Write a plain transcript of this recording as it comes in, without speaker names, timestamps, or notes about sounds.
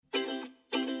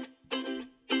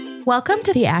Welcome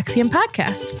to the Axiom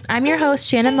Podcast. I'm your host,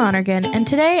 Shannon Lonergan, and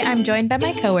today I'm joined by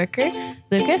my coworker,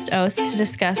 Lukas Ost, to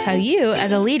discuss how you,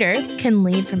 as a leader, can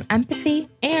lead from empathy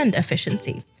and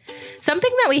efficiency.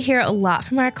 Something that we hear a lot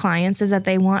from our clients is that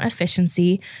they want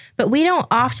efficiency, but we don't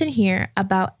often hear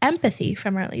about empathy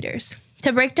from our leaders.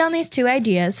 To break down these two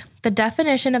ideas, the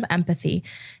definition of empathy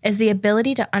is the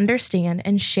ability to understand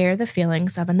and share the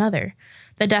feelings of another.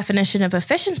 The definition of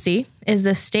efficiency is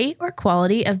the state or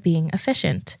quality of being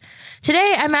efficient.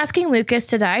 Today, I'm asking Lukas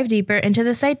to dive deeper into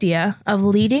this idea of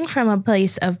leading from a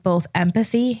place of both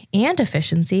empathy and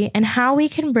efficiency and how we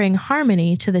can bring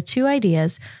harmony to the two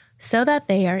ideas so that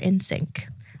they are in sync.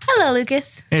 Hello,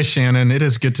 Lukas. Hey, Shannon. It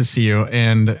is good to see you.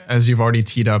 And as you've already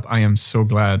teed up, I am so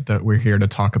glad that we're here to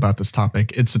talk about this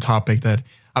topic. It's a topic that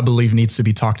I believe needs to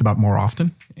be talked about more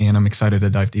often, and I'm excited to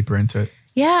dive deeper into it.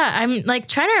 Yeah, I'm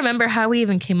trying to remember how we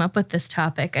even came up with this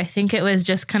topic. I think it was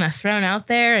just kind of thrown out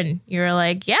there and you were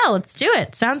like, yeah, let's do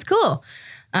it. Sounds cool.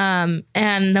 And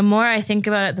the more I think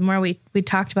about it, the more we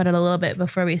talked about it a little bit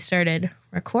before we started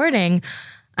recording.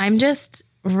 I'm just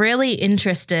really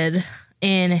interested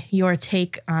in your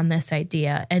take on this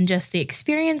idea and just the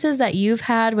experiences that you've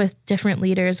had with different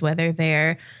leaders, whether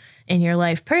they're in your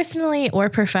life personally or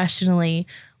professionally,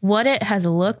 what it has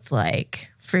looked like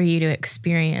for you to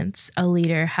experience a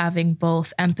leader having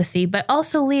both empathy, but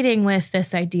also leading with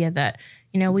this idea that,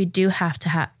 you know, we do have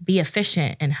to be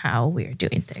efficient in how we're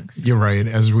doing things. You're right.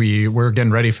 As we were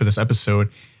getting ready for this episode,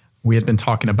 we had been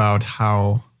talking about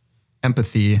how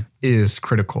empathy is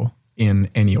critical in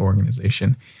any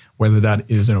organization, whether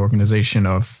that is an organization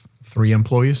of 3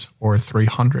 employees or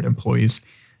 300 employees.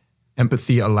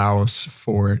 Empathy allows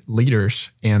for leaders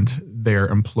and their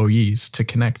employees to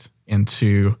connect and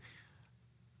to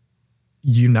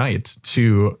unite,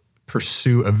 to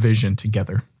pursue a vision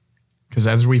together. Because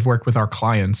as we've worked with our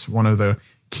clients, one of the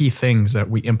key things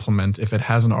that we implement, if it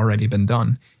hasn't already been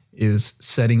done, is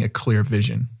setting a clear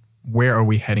vision. Where are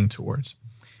we heading towards?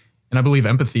 And I believe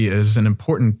empathy is an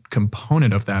important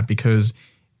component of that because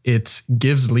it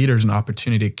gives leaders an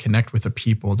opportunity to connect with the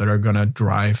people that are going to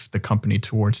drive the company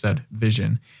towards that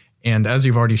vision. And as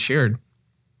you've already shared,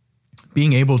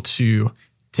 being able to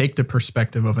take the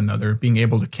perspective of another, being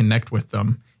able to connect with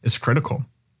them is critical.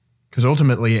 Because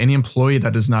ultimately, any employee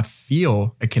that does not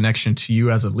feel a connection to you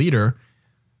as a leader,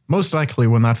 most likely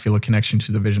will not feel a connection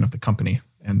to the vision of the company.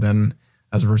 And then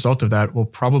as a result of that, will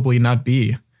probably not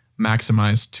be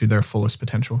maximized to their fullest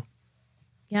potential.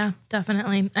 Yeah,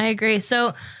 definitely. I agree.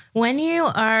 So when you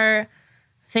are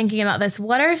thinking about this,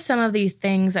 what are some of these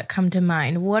things that come to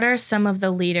mind? What are some of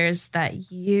the leaders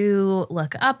that you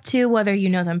look up to, whether you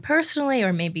know them personally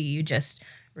or maybe you just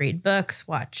read books,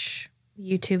 watch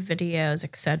YouTube videos,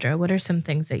 etc.? What are some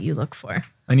things that you look for?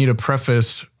 I need to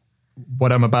preface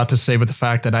what I'm about to say with the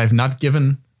fact that I've not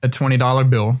given a $20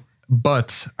 bill,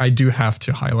 but I do have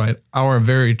to highlight our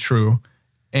very true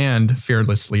and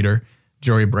fearless leader,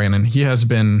 Joey Brannon. He has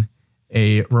been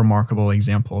a remarkable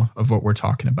example of what we're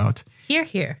talking about.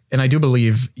 Here. And I do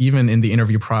believe even in the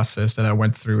interview process that I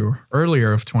went through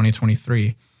earlier of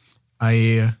 2023,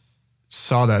 I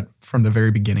saw that from the very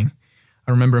beginning.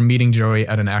 I remember meeting Joey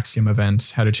at an Axiom event,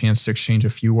 had a chance to exchange a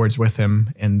few words with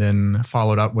him, and then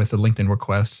followed up with a LinkedIn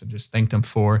request and just thanked him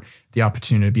for the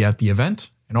opportunity to be at the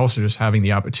event and also just having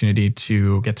the opportunity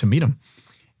to get to meet him.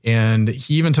 And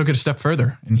he even took it a step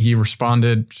further and he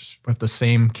responded just with the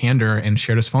same candor and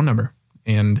shared his phone number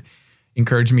and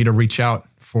encouraged me to reach out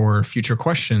for future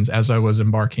questions as I was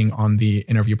embarking on the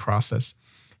interview process.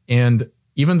 And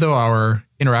even though our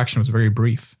interaction was very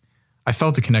brief, I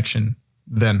felt a connection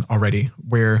then already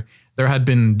where there had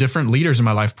been different leaders in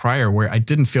my life prior where I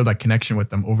didn't feel that connection with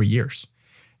them over years.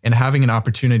 And having an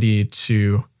opportunity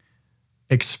to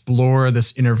explore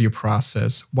this interview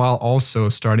process while also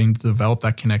starting to develop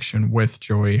that connection with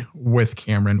Joey, with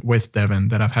Cameron, with Devin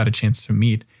that I've had a chance to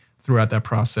meet throughout that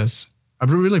process, I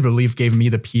really believe gave me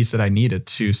the piece that I needed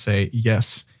to say,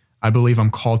 yes, I believe I'm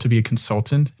called to be a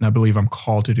consultant and I believe I'm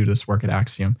called to do this work at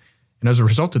Axiom. And as a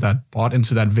result of that, bought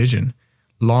into that vision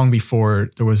long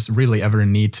before there was really ever a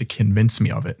need to convince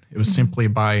me of it. It was simply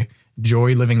by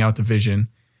Joey living out the vision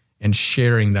and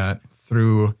sharing that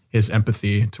through his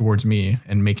empathy towards me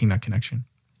and making that connection.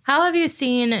 How have you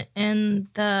seen in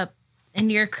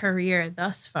your career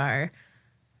thus far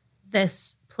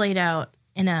this played out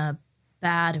in a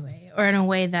bad way or in a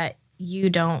way that you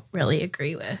don't really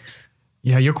agree with?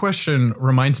 Yeah, your question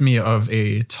reminds me of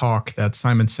a talk that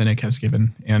Simon Sinek has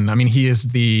given. And I mean, he is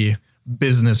the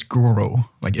business guru.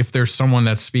 Like if there's someone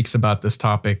that speaks about this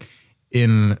topic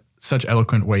in such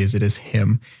eloquent ways, it is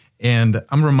him. And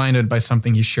I'm reminded by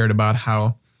something he shared about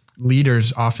how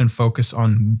leaders often focus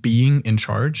on being in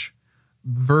charge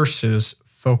versus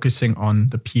focusing on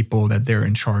the people that they're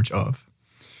in charge of.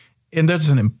 And that's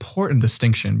an important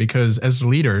distinction because as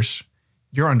leaders,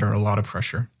 you're under a lot of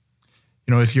pressure.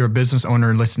 You know, if you're a business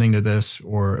owner listening to this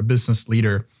or a business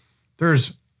leader,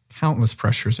 there's countless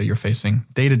pressures that you're facing,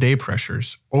 day-to-day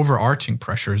pressures, overarching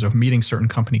pressures of meeting certain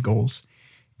company goals.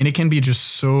 And it can be just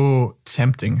so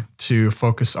tempting to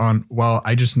focus on, well,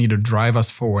 I just need to drive us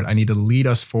forward. I need to lead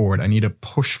us forward. I need to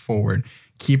push forward,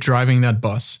 keep driving that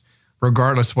bus,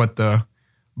 regardless what the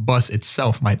bus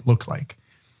itself might look like.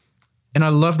 And I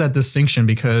love that distinction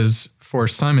because for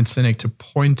Simon Sinek to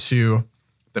point to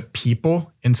the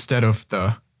people instead of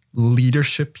the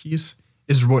leadership piece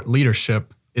is what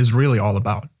leadership is really all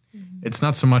about. Mm-hmm. It's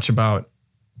not so much about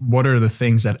what are the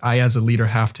things that I as a leader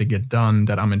have to get done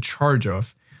that I'm in charge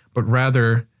of, but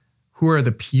rather who are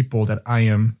the people that I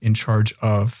am in charge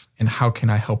of and how can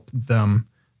I help them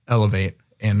elevate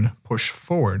and push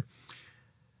forward?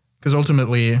 Because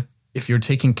ultimately, if you're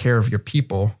taking care of your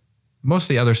people, most of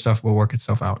the other stuff will work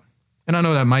itself out. And I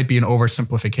know that might be an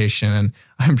oversimplification, and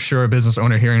I'm sure a business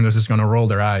owner hearing this is going to roll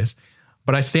their eyes,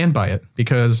 but I stand by it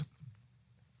because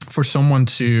for someone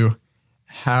to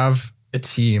have a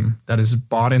team that is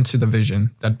bought into the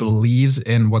vision, that believes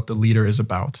in what the leader is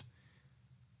about,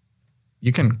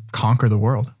 you can conquer the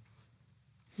world.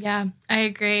 Yeah, I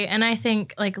agree. And I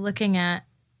think like looking at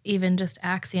even just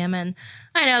Axiom, and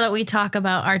I know that we talk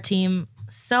about our team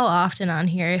so often on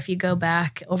here. If you go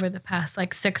back over the past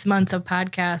like 6 months of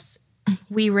podcasts,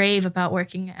 we rave about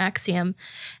working at Axiom.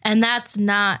 And that's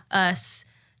not us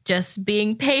just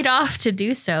being paid off to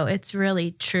do so. It's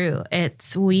really true.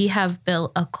 We have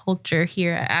built a culture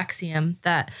here at Axiom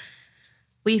that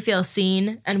we feel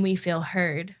seen and we feel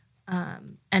heard.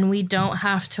 And we don't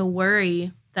have to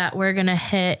worry that we're going to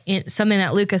hit something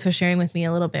that Lukas was sharing with me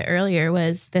a little bit earlier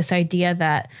was this idea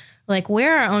that like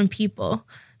we're our own people.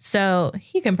 So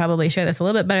he can probably share this a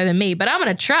little bit better than me, but I'm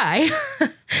going to try.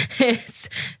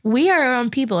 We are our own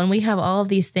people and we have all of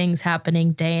these things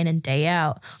happening day in and day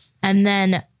out. And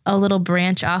then a little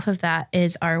branch off of that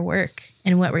is our work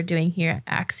and what we're doing here at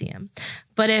Axiom.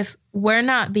 But if we're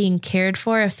not being cared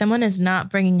for, if someone is not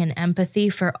bringing an empathy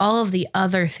for all of the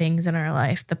other things in our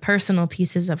life, the personal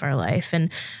pieces of our life.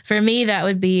 And for me, that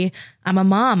would be, I'm a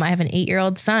mom. I have an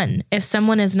 8-year-old son. If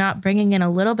someone is not bringing in a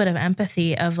little bit of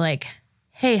empathy of like,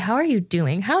 hey, how are you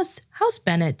doing? How's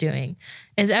Bennett doing?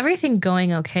 Is everything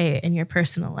going okay in your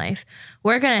personal life?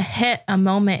 We're going to hit a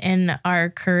moment in our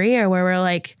career where we're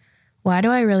like, why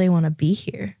do I really want to be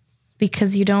here?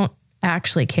 Because you don't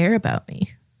actually care about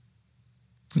me.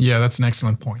 Yeah, that's an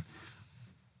excellent point.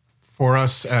 For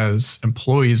us as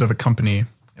employees of a company,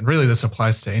 and really this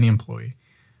applies to any employee,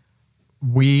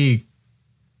 we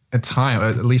at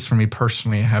times, at least for me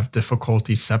personally, have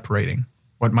difficulty separating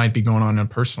what might be going on in a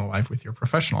personal life with your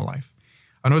professional life.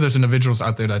 I know there's individuals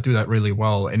out there that do that really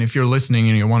well. And if you're listening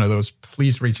and you're one of those,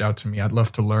 please reach out to me. I'd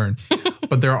love to learn.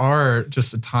 But there are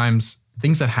just at times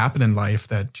things that happen in life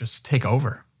that just take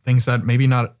over, things that maybe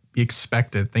not be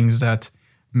expected, things that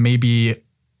may be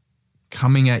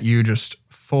coming at you just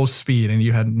full speed and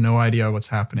you had no idea what's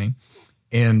happening.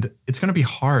 And it's going to be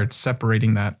hard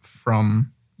separating that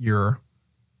from your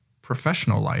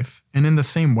professional life. And in the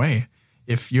same way,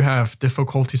 if you have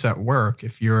difficulties at work,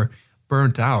 if you're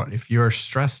burnt out, if you're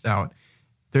stressed out,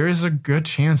 there is a good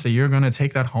chance that you're going to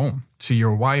take that home to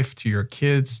your wife, to your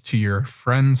kids, to your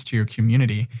friends, to your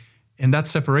community. And that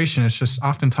separation is just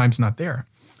oftentimes not there.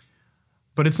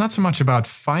 But it's not so much about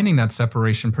finding that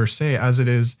separation per se as it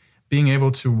is being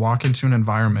able to walk into an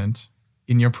environment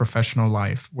in your professional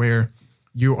life where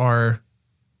you are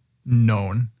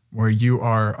known, where you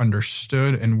are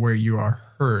understood, and where you are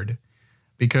heard.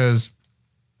 Because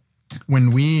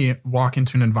when we walk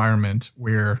into an environment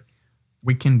where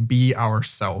we can be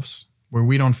ourselves, where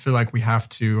we don't feel like we have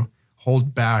to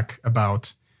hold back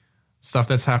about stuff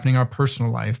that's happening in our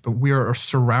personal life, but we are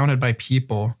surrounded by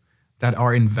people that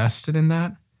are invested in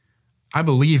that, I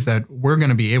believe that we're going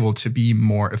to be able to be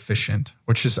more efficient,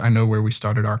 which is, I know, where we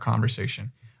started our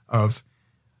conversation of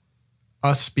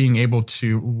us being able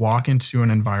to walk into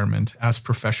an environment as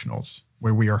professionals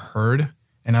where we are heard.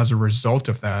 And as a result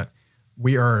of that,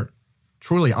 we are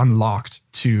truly unlocked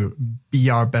to be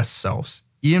our best selves,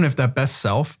 even if that best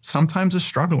self sometimes is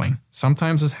struggling,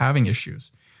 sometimes is having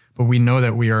issues. But we know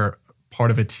that we are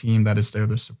part of a team that is there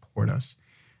to support us.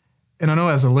 And I know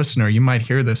as a listener, you might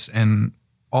hear this and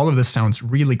all of this sounds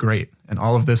really great. And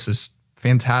all of this is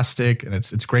fantastic. And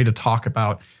it's great to talk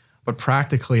about. But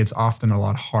practically, it's often a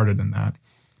lot harder than that.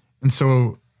 And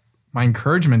so my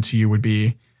encouragement to you would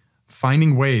be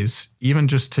finding ways, even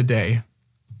just today,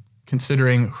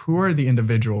 considering who are the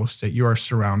individuals that you are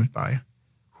surrounded by,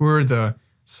 who are the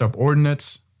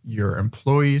subordinates, your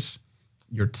employees,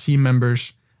 your team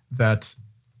members that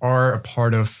are a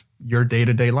part of your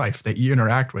day-to-day life that you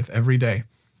interact with every day.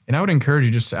 And I would encourage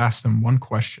you just to ask them one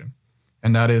question,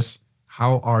 and that is,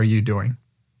 how are you doing?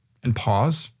 And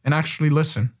pause and actually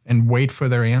listen and wait for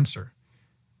their answer.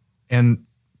 And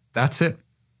that's it.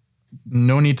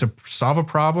 No need to solve a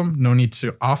problem, no need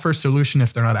to offer a solution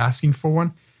if they're not asking for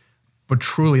one. But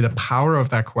truly, the power of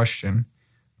that question,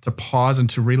 to pause and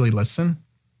to really listen,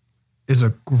 is a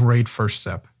great first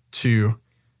step to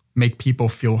make people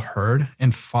feel heard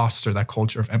and foster that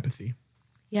culture of empathy.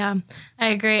 Yeah, I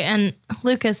agree. And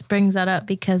Lukas brings that up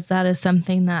because that is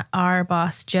something that our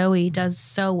boss, Joey, does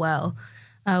so well.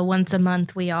 Once a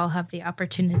month, we all have the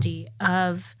opportunity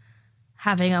of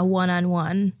having a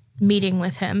one-on-one meeting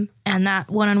with him. And that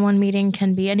one-on-one meeting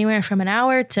can be anywhere from an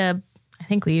hour to, I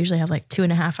think we usually have like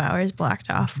 2.5 hours blocked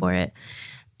off for it.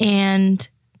 And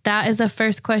that is the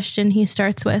first question he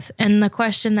starts with. And the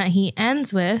question that he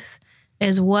ends with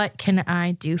is, what can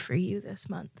I do for you this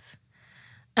month?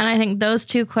 And I think those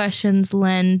two questions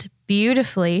lend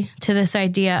beautifully to this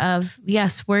idea of,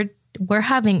 yes, we're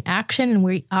having action and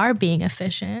we are being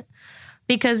efficient,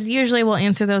 because usually we'll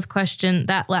answer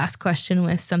that last question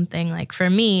with something like, for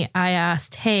me, I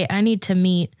asked, hey, I need to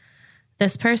meet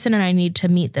this person and I need to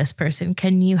meet this person.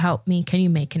 Can you help me? Can you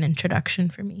make an introduction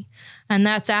for me? And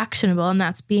that's actionable and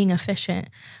that's being efficient.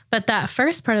 But that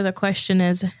first part of the question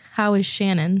is, how is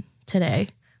Shannon today?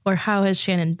 Or how has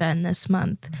Shannon been this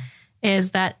month?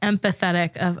 Is that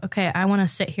empathetic of, okay, I want to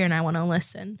sit here and I want to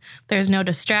listen. There's no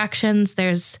distractions.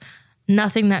 There's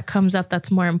nothing that comes up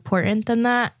that's more important than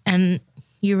that. And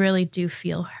you really do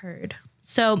feel heard.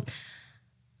 So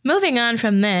moving on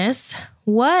from this,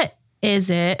 what is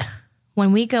it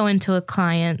when we go into a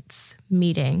client's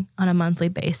meeting on a monthly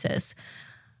basis?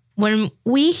 When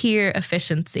we hear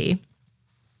efficiency,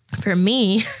 for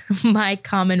me, my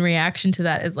common reaction to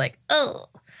that is like, oh,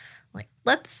 like,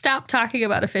 let's stop talking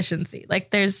about efficiency. Like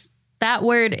that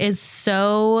word is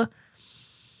so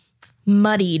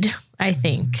muddied, I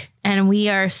think. And we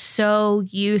are so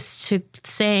used to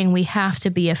saying we have to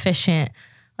be efficient.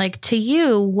 Like, to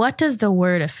you, what does the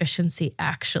word efficiency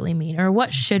actually mean? Or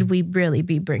what should we really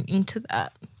be bringing to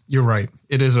that? You're right.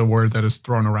 It is a word that is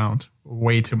thrown around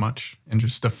way too much and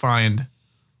just defined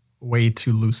way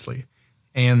too loosely.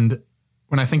 And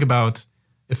when I think about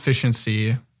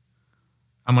efficiency,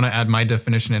 I'm going to add my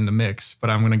definition in the mix,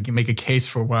 but I'm going to make a case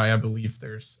for why I believe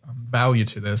there's value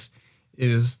to this.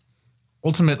 Is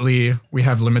ultimately, we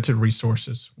have limited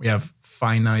resources. We have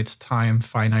finite time,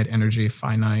 finite energy,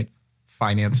 finite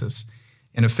finances.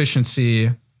 And efficiency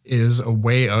is a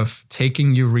way of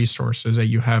taking your resources that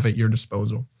you have at your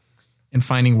disposal and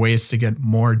finding ways to get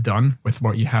more done with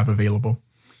what you have available.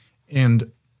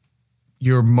 And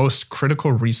your most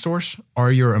critical resource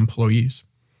are your employees.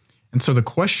 And so the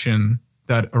question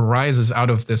that arises out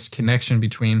of this connection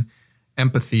between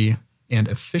empathy and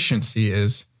efficiency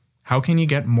is, how can you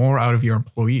get more out of your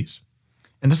employees?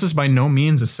 And this is by no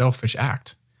means a selfish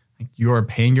act. You are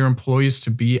paying your employees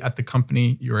to be at the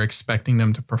company. You're expecting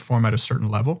them to perform at a certain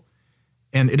level.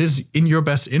 And it is in your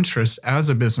best interest as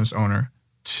a business owner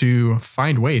to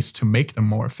find ways to make them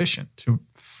more efficient, to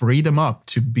free them up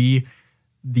to be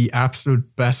the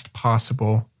absolute best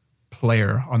possible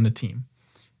player on the team.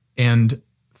 And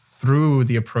through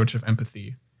the approach of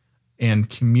empathy and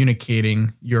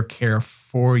communicating your care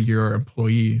for your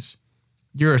employees,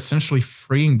 you're essentially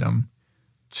freeing them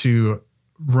to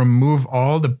remove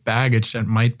all the baggage that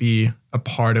might be a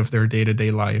part of their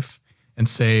day-to-day life and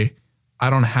say, I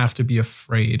don't have to be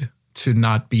afraid to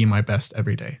not be my best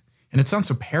every day. And it sounds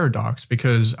so paradox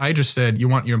because I just said you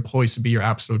want your employees to be your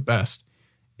absolute best.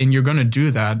 And you're going to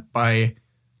do that by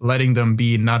letting them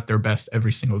be not their best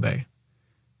every single day.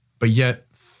 But yet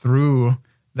through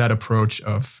that approach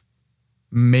of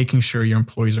making sure your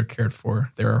employees are cared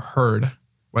for, they're heard,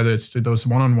 whether it's through those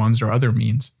one-on-ones or other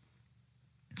means,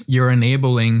 you're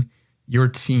enabling your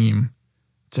team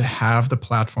to have the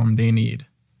platform they need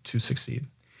to succeed.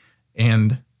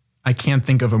 And I can't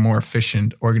think of a more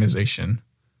efficient organization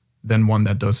than one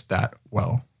that does that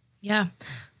well. Yeah.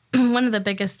 One of the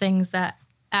biggest things that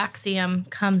Axiom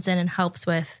comes in and helps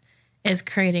with is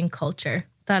creating culture.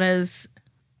 That is,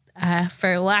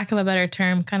 for lack of a better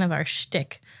term, kind of our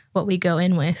shtick. What we go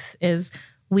in with is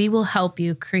we will help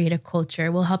you create a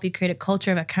culture. We'll help you create a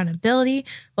culture of accountability.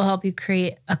 We'll help you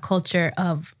create a culture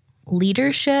of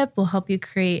leadership. We'll help you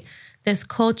create this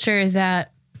culture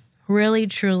that really,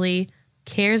 truly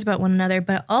cares about one another,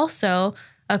 but also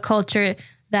a culture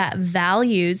that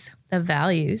values the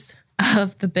values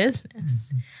of the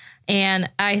business. And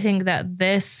I think that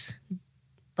this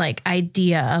like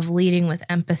idea of leading with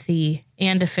empathy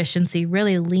and efficiency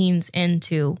really leans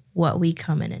into what we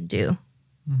come in and do.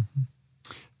 Mm-hmm.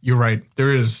 You're right.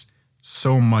 There is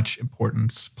so much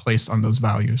importance placed on those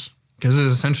values because it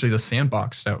is essentially the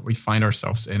sandbox that we find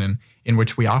ourselves in and in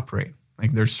which we operate.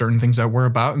 Like there's certain things that we're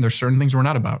about and there's certain things we're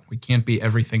not about. We can't be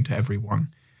everything to everyone.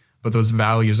 But those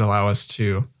values allow us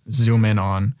to zoom in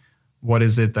on what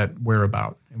is it that we're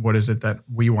about and what is it that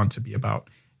we want to be about.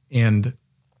 And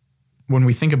when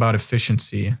we think about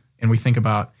efficiency and we think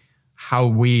about how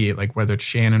we, like whether it's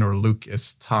Shannon or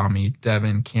Lucas, Tommy,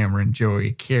 Devin, Cameron,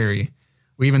 Joey, Carrie,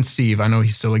 or even Steve, I know he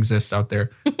still exists out there.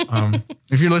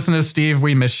 If you're listening to Steve,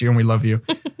 we miss you and we love you.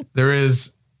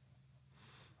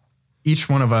 Each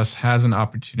one of us has an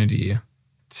opportunity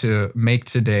to make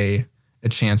today a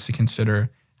chance to consider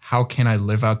how can I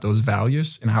live out those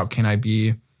values and how can I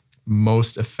be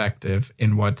most effective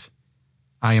in what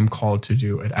I am called to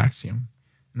do at Axiom.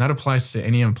 And that applies to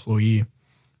any employee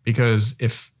because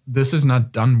if this is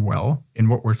not done well in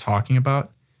what we're talking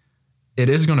about, it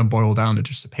is going to boil down to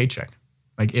just a paycheck.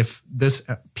 Like if this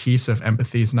piece of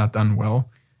empathy is not done well,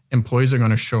 employees are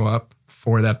going to show up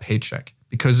for that paycheck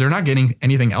because they're not getting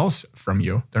anything else from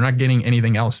you. They're not getting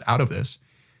anything else out of this.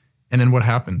 And then what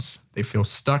happens? They feel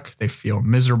stuck. They feel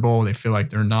miserable. They feel like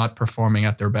they're not performing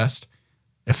at their best.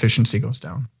 Efficiency goes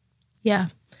down. Yeah.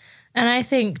 And I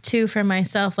think too, for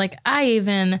myself, like I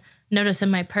even notice in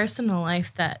my personal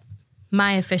life that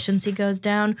my efficiency goes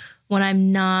down when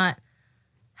I'm not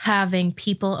having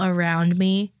people around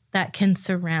me that can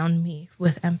surround me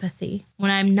with empathy.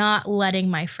 When I'm not letting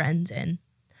my friends in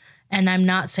and I'm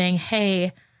not saying,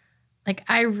 hey, like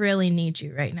I really need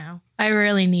you right now. I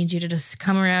really need you to just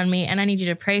come around me and I need you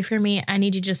to pray for me. I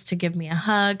need you just to give me a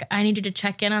hug. I need you to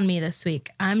check in on me this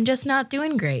week. I'm just not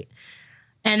doing great.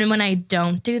 And when I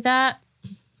don't do that,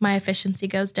 my efficiency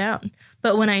goes down.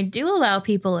 But when I do allow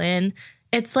people in,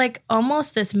 it's like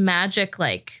almost this magic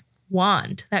like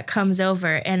wand that comes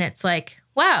over and it's like,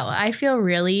 wow, I feel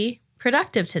really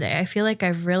productive today. I feel like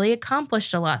I've really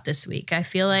accomplished a lot this week. I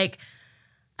feel like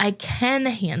I can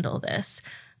handle this.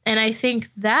 And I think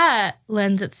that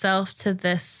lends itself to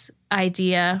this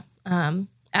idea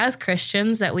as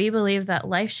Christians that we believe that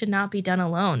life should not be done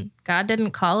alone. God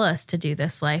didn't call us to do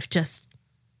this life just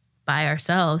by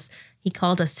ourselves. He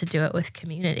called us to do it with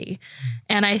community.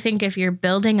 And I think if you're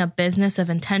building a business of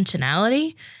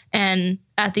intentionality and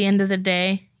at the end of the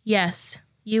day, yes,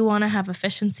 you want to have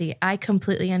efficiency. I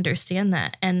completely understand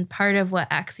that. And part of what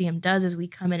Axiom does is we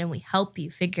come in and we help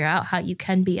you figure out how you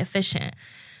can be efficient.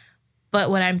 But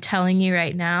what I'm telling you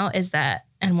right now is that,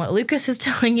 and what Lucas is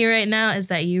telling you right now is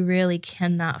that you really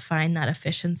cannot find that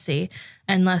efficiency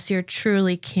unless you're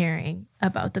truly caring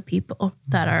about the people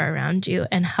that are around you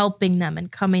and helping them and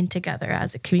coming together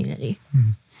as a community.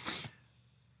 Mm-hmm.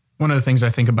 One of the things I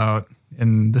think about,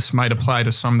 and this might apply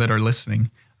to some that are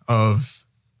listening, of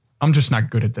I'm just not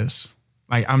good at this.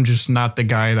 Like I'm just not the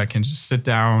guy that can just sit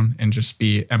down and just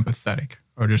be empathetic,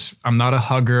 or just I'm not a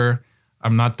hugger.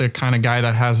 I'm not the kind of guy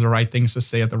that has the right things to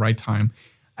say at the right time.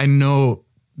 I know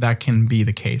that can be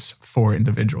the case for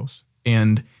individuals.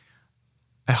 And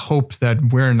I hope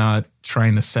that we're not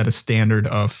trying to set a standard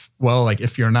of, well, like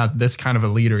if you're not this kind of a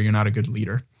leader, you're not a good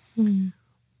leader. Mm-hmm.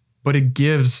 But it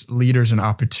gives leaders an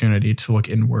opportunity to look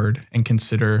inward and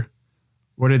consider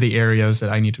what are the areas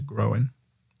that I need to grow in?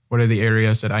 What are the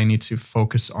areas that I need to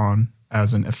focus on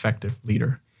as an effective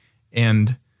leader?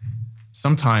 And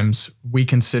sometimes we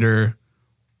consider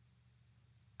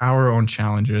our own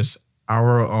challenges,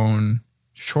 our own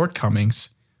shortcomings,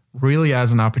 really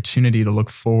as an opportunity to look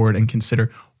forward and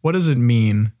consider what does it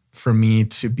mean for me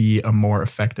to be a more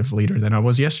effective leader than I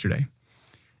was yesterday?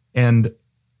 And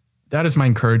that is my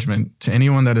encouragement to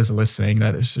anyone that is listening,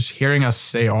 that is just hearing us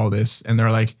say all this and they're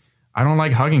like, I don't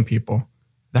like hugging people.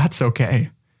 That's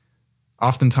okay.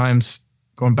 Oftentimes,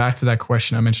 going back to that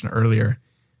question I mentioned earlier,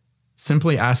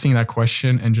 simply asking that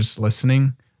question and just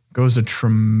listening goes a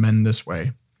tremendous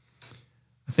way.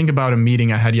 I think about a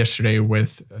meeting I had yesterday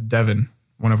with Devin,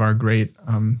 one of our great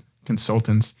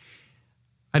consultants.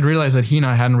 I'd realized that he and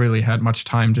I hadn't really had much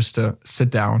time just to sit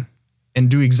down and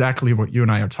do exactly what you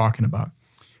and I are talking about.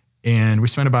 And we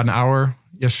spent about an hour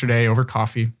yesterday over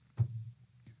coffee.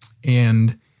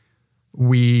 And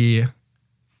we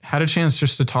had a chance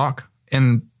just to talk.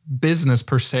 And business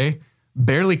per se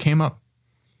barely came up.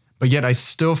 But yet I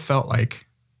still felt like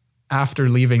after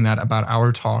leaving that about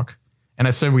hour talk, and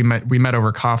I said we met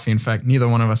over coffee. In fact, neither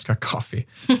one of us got coffee,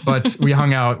 but we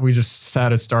hung out. We just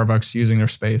sat at Starbucks using their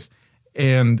space.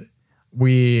 And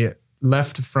we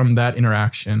left from that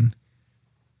interaction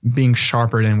being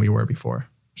sharper than we were before.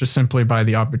 just simply by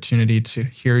the opportunity to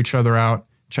hear each other out,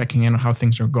 checking in on how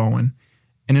things are going,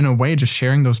 and in a way, just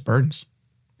sharing those burdens.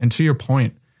 And to your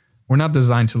point, we're not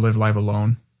designed to live life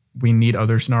alone. We need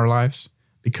others in our lives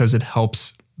because it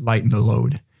helps lighten the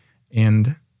load.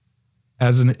 And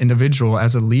as an individual,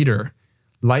 as a leader,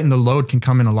 lighten the load can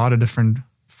come in a lot of different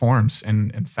forms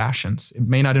and fashions. It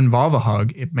may not involve a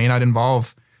hug. It may not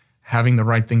involve having the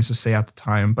right things to say at the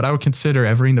time. But I would consider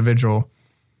every individual,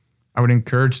 I would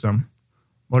encourage them,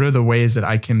 what are the ways that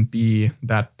I can be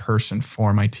that person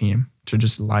for my team to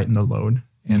just lighten the load?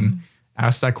 And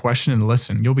ask that question and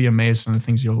listen. You'll be amazed on the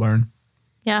things you'll learn.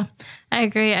 Yeah, I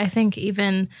agree. I think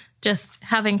even just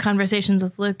having conversations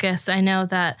with Lukas, I know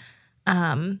that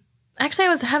actually I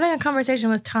was having a conversation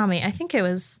with Tommy. I think it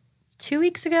was 2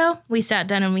 weeks ago. We sat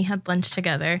down and we had lunch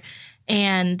together,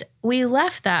 and we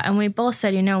left that and we both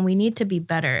said, we need to be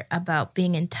better about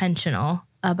being intentional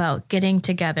about getting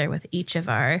together with each of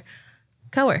our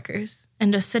coworkers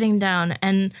and just sitting down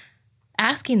and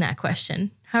asking that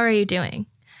question, how are you doing?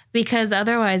 Because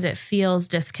otherwise it feels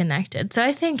disconnected. So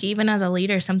I think even as a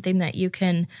leader, something that you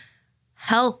can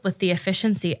help with the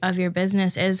efficiency of your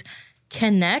business is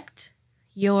connect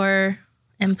your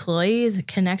employees,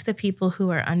 connect the people who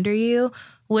are under you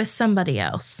with somebody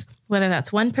else, whether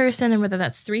that's one person and whether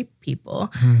that's 3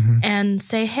 people, and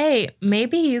say, hey,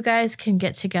 maybe you guys can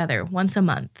get together once a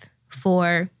month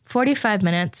for 45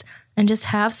 minutes and just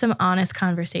have some honest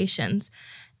conversations.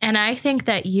 And I think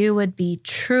that you would be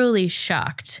truly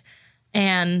shocked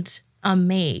and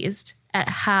amazed at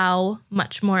how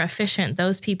much more efficient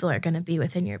those people are going to be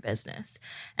within your business.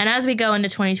 And as we go into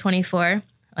 2024,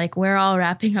 like we're all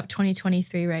wrapping up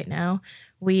 2023 right now,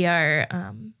 we are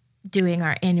doing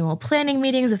our annual planning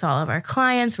meetings with all of our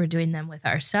clients. We're doing them with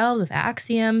ourselves, with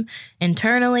Axiom,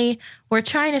 internally. We're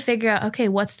trying to figure out, okay,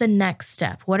 what's the next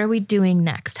step? What are we doing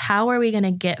next? How are we going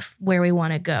to get where we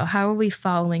want to go? How are we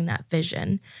following that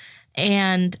vision?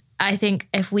 And I think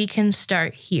if we can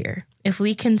start here, if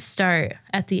we can start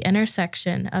at the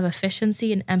intersection of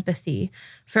efficiency and empathy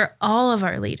for all of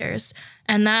our leaders,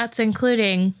 and that's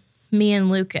including me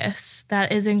and Lukas,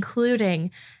 that is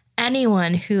including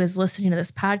anyone who is listening to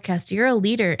this podcast, you're a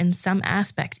leader in some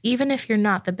aspect. Even if you're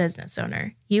not the business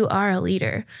owner, you are a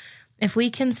leader. If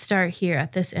we can start here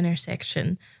at this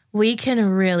intersection, we can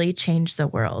really change the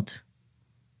world.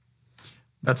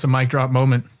 That's a mic drop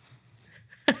moment.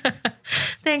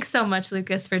 Thanks so much,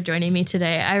 Lukas, for joining me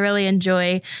today. I really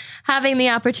enjoy having the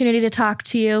opportunity to talk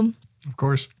to you. Of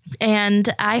course. And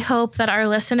I hope that our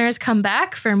listeners come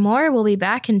back for more. We'll be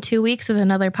back in 2 weeks with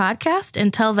another podcast.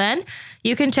 Until then,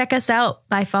 you can check us out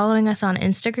by following us on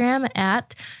Instagram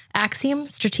at Axiom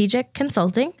Strategic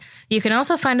Consulting. You can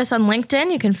also find us on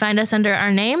LinkedIn. You can find us under our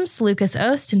names, Lukas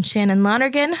Ost and Shannon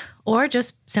Lonergan, or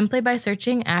just simply by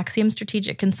searching Axiom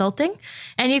Strategic Consulting.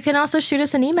 And you can also shoot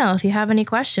us an email if you have any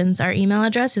questions. Our email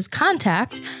address is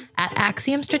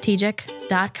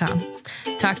contact@axiomstrategic.com.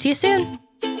 Talk to you soon.